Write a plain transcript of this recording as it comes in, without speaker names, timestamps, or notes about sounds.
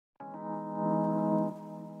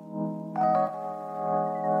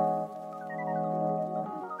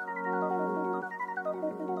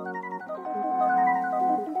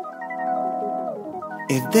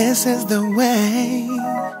If this is the way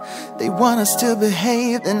they want us to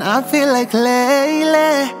behave, then I feel like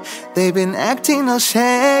lately they've been acting all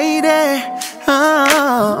shady.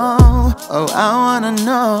 Oh, I wanna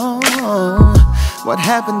know what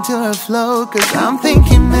happened to her flow, 'cause I'm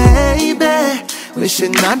thinking maybe we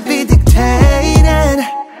should not be dictated.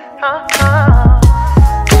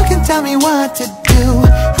 You can tell me what to do,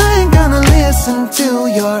 I ain't gonna listen to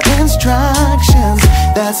your instructions.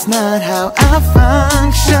 That's not how I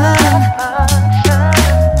function.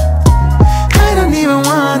 I don't even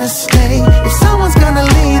wanna stay. If someone's gonna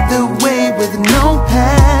lead the way with no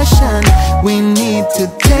passion, we need to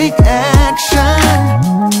take action.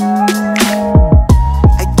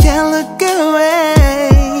 I can't look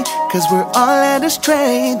away, 'cause we're all led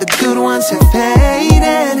astray. The good ones have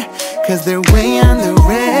faded, 'cause they're way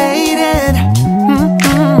underrated.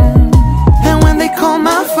 And when they call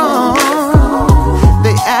my phone,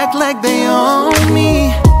 they act like they own me.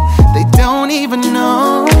 They don't even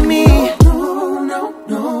know me.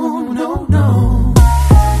 No.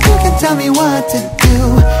 You can tell me what to do,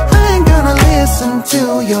 I ain't gonna listen to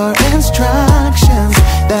your instructions.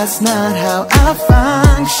 That's not how I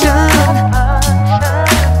function.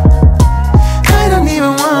 I don't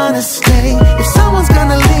even wanna stay. If someone's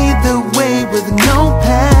gonna lead the way with no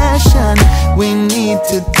passion, we need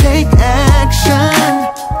to take action.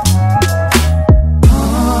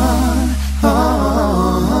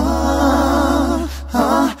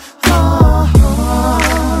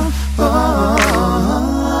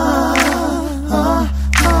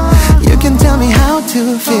 You can tell me how to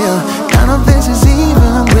feel,